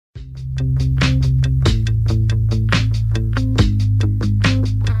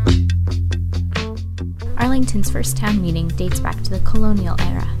Arlington's first town meeting dates back to the colonial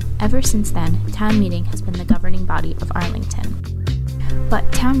era. Ever since then, town meeting has been the governing body of Arlington.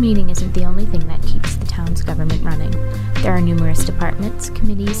 But town meeting isn't the only thing that keeps the town's government running. There are numerous departments,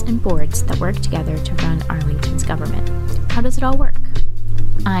 committees, and boards that work together to run Arlington's government. How does it all work?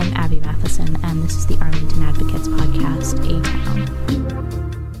 I'm Abby Matheson, and this is the Arlington Advocates podcast, A Town.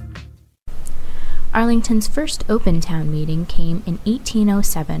 Arlington's first open town meeting came in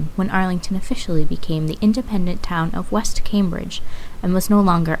 1807, when Arlington officially became the independent town of West Cambridge and was no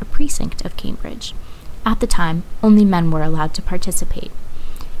longer a precinct of Cambridge. At the time, only men were allowed to participate.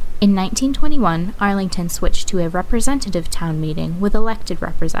 In 1921, Arlington switched to a representative town meeting with elected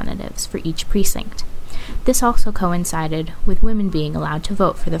representatives for each precinct. This also coincided with women being allowed to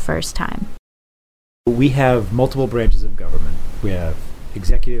vote for the first time. We have multiple branches of government. We have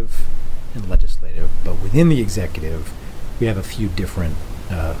executive and legislative, but within the executive, we have a few different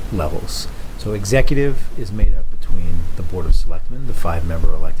levels. So executive is made up between the Board of Selectmen, the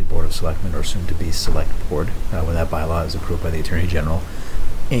 5-member elected Board of Selectmen, or soon to be Select Board, when that bylaw is approved by the Attorney General.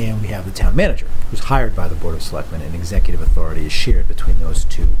 And we have the town manager, who's hired by the Board of Selectmen, and executive authority is shared between those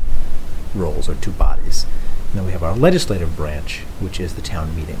two roles or two bodies. And then we have our legislative branch, which is the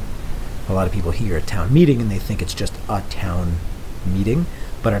town meeting. A lot of people hear a town meeting and they think it's just a town meeting,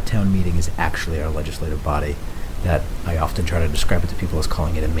 but our town meeting is actually our legislative body that I often try to describe it to people as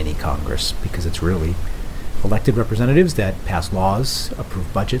calling it a mini Congress, because it's really elected representatives that pass laws,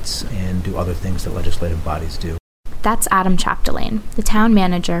 approve budgets, and do other things that legislative bodies do. That's Adam Chapdelaine, the town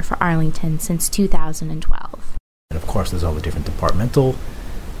manager for Arlington since 2012. And of course, there's all the different departmental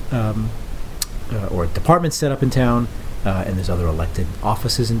or departments set up in town, and there's other elected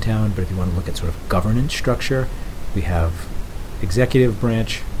offices in town. But if you want to look at sort of governance structure, we have executive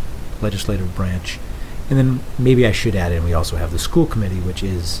branch, legislative branch, and then maybe I should add in, we also have the school committee, which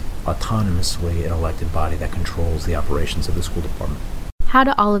is autonomously an elected body that controls the operations of the school department. How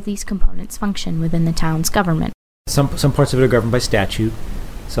do all of these components function within the town's government? Some parts of it are governed by statute,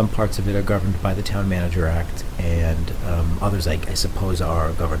 some parts of it are governed by the Town Manager Act, and others, I suppose,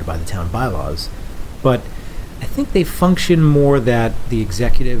 are governed by the town bylaws. But I think they function more that the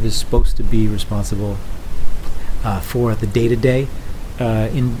executive is supposed to be responsible for the day-to-day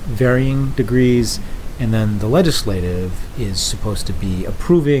in varying degrees, and then the legislative is supposed to be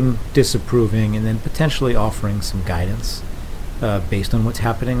approving, disapproving, and then potentially offering some guidance based on what's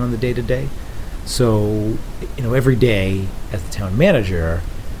happening on the day-to-day. So, every day as the town manager,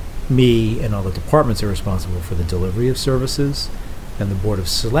 me and all the departments are responsible for the delivery of services, and the Board of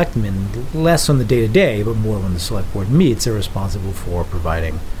Selectmen, less on the day-to-day, but more when the Select Board meets, are responsible for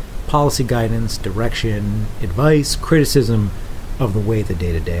providing policy guidance, direction, advice, criticism of the way the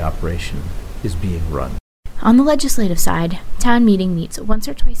day-to-day operation is being run. On the legislative side, town meeting meets once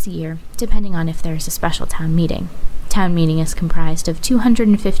or twice a year, depending on if there's a special town meeting. Town meeting is comprised of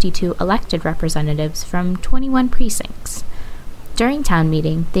 252 elected representatives from 21 precincts. During town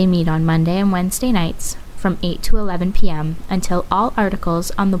meeting, they meet on Monday and Wednesday nights from 8 to 11 p.m. until all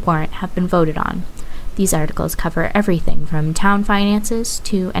articles on the warrant have been voted on. These articles cover everything from town finances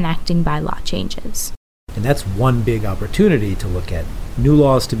to enacting bylaw changes. And that's one big opportunity to look at new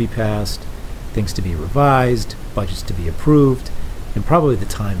laws to be passed, things to be revised, budgets to be approved, and probably the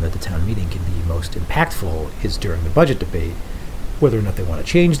time that the town meeting can be most impactful is during the budget debate, whether or not they want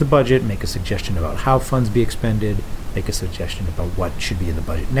to change the budget, make a suggestion about how funds be expended, make a suggestion about what should be in the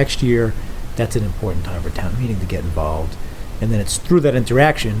budget next year. That's an important time for town meeting to get involved. And then it's through that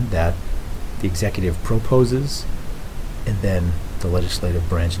interaction that the executive proposes, and then the legislative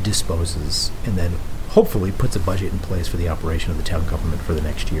branch disposes, and then hopefully puts a budget in place for the operation of the town government for the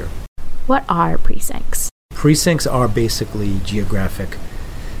next year. What are precincts? Precincts are basically geographic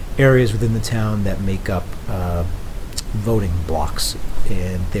areas within the town that make up voting blocks,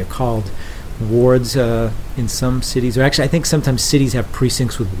 and they're called wards in some cities, or actually I think sometimes cities have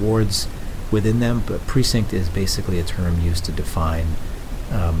precincts with wards within them, but precinct is basically a term used to define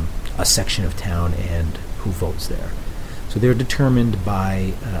a section of town and who votes there. So they're determined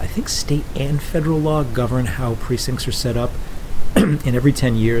by, I think state and federal law govern how precincts are set up. And every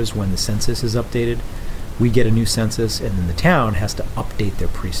 10 years when the census is updated, we get a new census, and then the town has to update their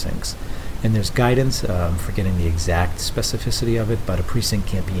precincts. And there's guidance, I'm forgetting the exact specificity of it, but a precinct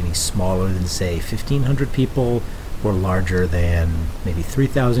can't be any smaller than, say, 1,500 people or larger than maybe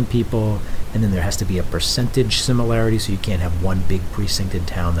 3,000 people. And then there has to be a percentage similarity, so you can't have one big precinct in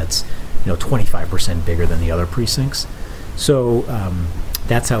town that's 25% bigger than the other precincts. So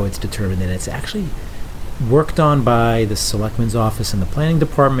that's how it's determined, and it's actually worked on by the Selectmen's Office and the Planning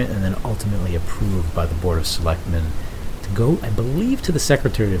Department, and then ultimately approved by the Board of Selectmen to go, I believe, to the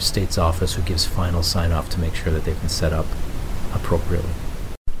Secretary of State's office, who gives final sign-off to make sure that they've been set up appropriately.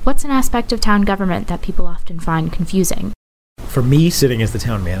 What's an aspect of town government that people often find confusing? For me, sitting as the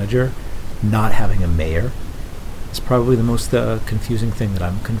town manager, not having a mayor is probably the most confusing thing that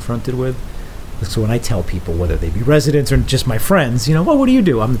I'm confronted with. So when I tell people, whether they be residents or just my friends, well, what do you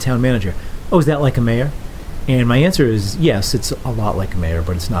do? I'm the town manager. Oh, is that like a mayor? And my answer is yes, it's a lot like a mayor,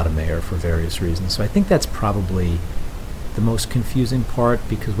 but it's not a mayor for various reasons. So I think that's probably the most confusing part,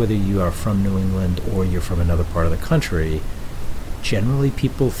 because whether you are from New England or you're from another part of the country, generally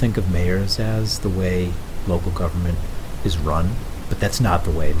people think of mayors as the way local government is run, but that's not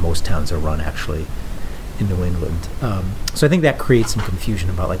the way most towns are run, actually, in New England. So I think that creates some confusion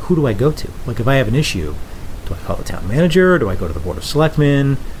about, like, who do I go to? Like, if I have an issue, do I call the town manager? Do I go to the Board of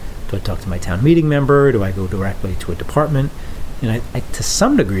Selectmen? Do I talk to my town meeting member? Do I go directly to a department? And I to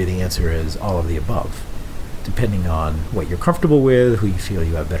some degree, the answer is all of the above, depending on what you're comfortable with, who you feel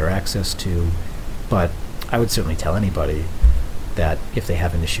you have better access to. But I would certainly tell anybody that if they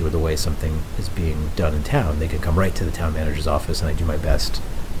have an issue with the way something is being done in town, they can come right to the town manager's office, and I do my best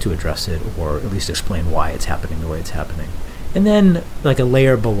to address it, or at least explain why it's happening the way it's happening. And then, like, a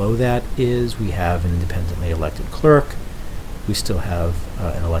layer below that is we have an independently elected clerk. We still have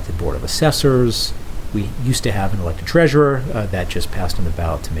an elected board of assessors. We used to have an elected treasurer. That just passed on the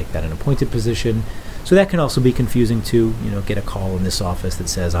ballot to make that an appointed position. So that can also be confusing too. Get a call in this office that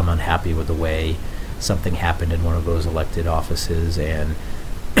says, I'm unhappy with the way something happened in one of those elected offices, and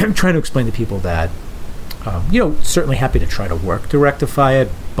I'm trying to explain to people that certainly happy to try to work to rectify it,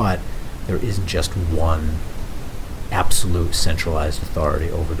 but there isn't just one absolute centralized authority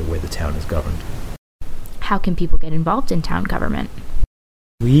over the way the town is governed. How can people get involved in town government?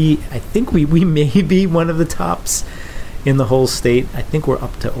 I think we may be one of the tops in the whole state. I think we're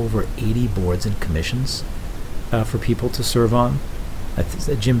up to over 80 boards and commissions for people to serve on.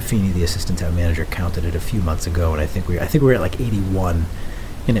 Jim Feeney, the assistant town manager, counted it a few months ago, and I think we're at like 81.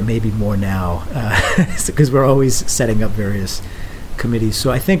 And it may be more now, because we're always setting up various committees.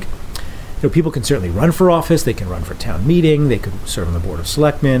 So I think people can certainly run for office. They can run for town meeting. They could serve on the Board of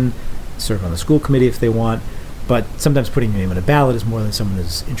Selectmen, serve on the school committee if they want. But sometimes putting your name on a ballot is more than someone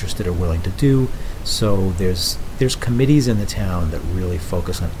is interested or willing to do. So there's committees in the town that really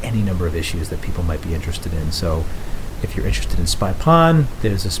focus on any number of issues that people might be interested in. So if you're interested in Spy Pond,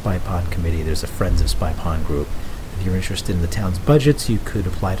 there's a Spy Pond committee. There's a Friends of Spy Pond group. If you're interested in the town's budgets, you could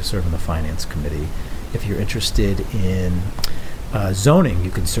apply to serve on the finance committee. If you're interested in zoning, you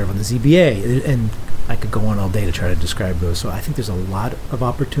can serve on the ZBA. And I could go on all day to try to describe those. So I think there's a lot of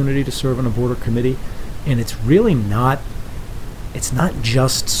opportunity to serve on a board or committee. And it's really not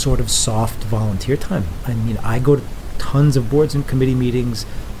just sort of soft volunteer time. I mean, I go to tons of boards and committee meetings.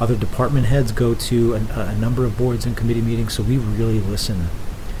 Other department heads go to a number of boards and committee meetings. So we really listen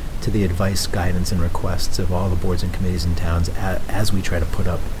to the advice, guidance, and requests of all the boards and committees in towns as we try to put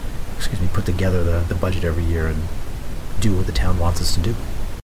together the budget every year and do what the town wants us to do.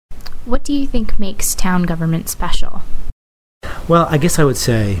 What do you think makes town government special? Well, I guess I would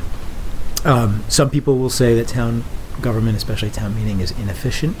say some people will say that town government, especially town meeting, is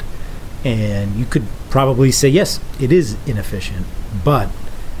inefficient. And you could probably say, yes, it is inefficient, but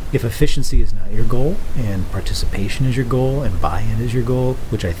if efficiency is not your goal, and participation is your goal, and buy-in is your goal,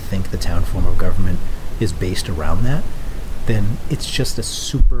 which I think the town form of government is based around that, then it's just a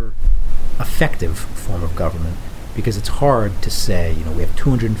super effective form of government, because it's hard to say, we have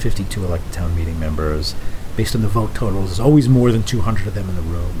 252 elected town meeting members. Based on the vote totals, there's always more than 200 of them in the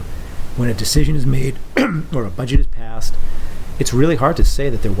room. When a decision is made or a budget is passed, it's really hard to say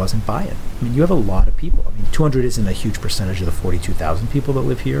that there wasn't buy-in. I mean, you have a lot of people. I mean, 200 isn't a huge percentage of the 42,000 people that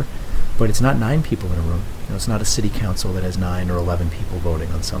live here, but it's not 9 people in a room. It's not a city council that has 9 or 11 people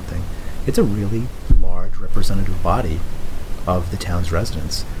voting on something. It's a really large representative body of the town's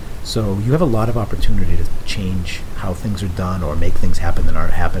residents. So you have a lot of opportunity to change how things are done or make things happen that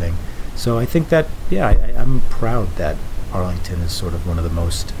aren't happening. So I think that, I'm proud that Arlington is sort of one of the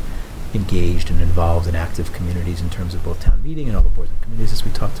most engaged and involved and active communities in terms of both town meeting and all the boards and committees, as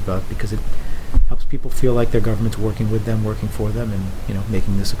we talked about, because it helps people feel like their government's working with them, working for them, and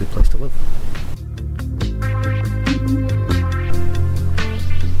making this a good place to live.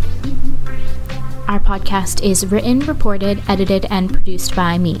 Our podcast is written, reported, edited, and produced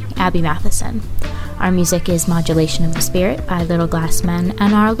by me, Abby Matheson. Our music is Modulation of the Spirit by Little Glass Men,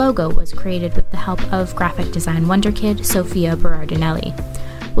 and our logo was created with the help of graphic design wonder kid Sophia Berardinelli.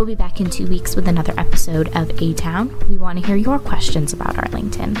 We'll be back in 2 weeks with another episode of A-Town. We want to hear your questions about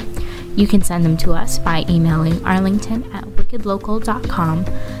Arlington. You can send them to us by emailing arlington@wickedlocal.com.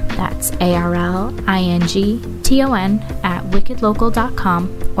 That's arlington@wickedlocal.com,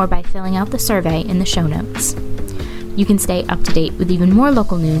 or by filling out the survey in the show notes. You can stay up to date with even more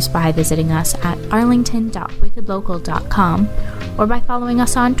local news by visiting us at arlington.wickedlocal.com, or by following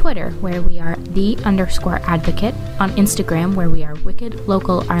us on Twitter, where we are _advocate, on Instagram, where we are Wicked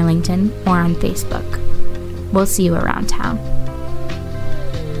Local Arlington, or on Facebook. We'll see you around town.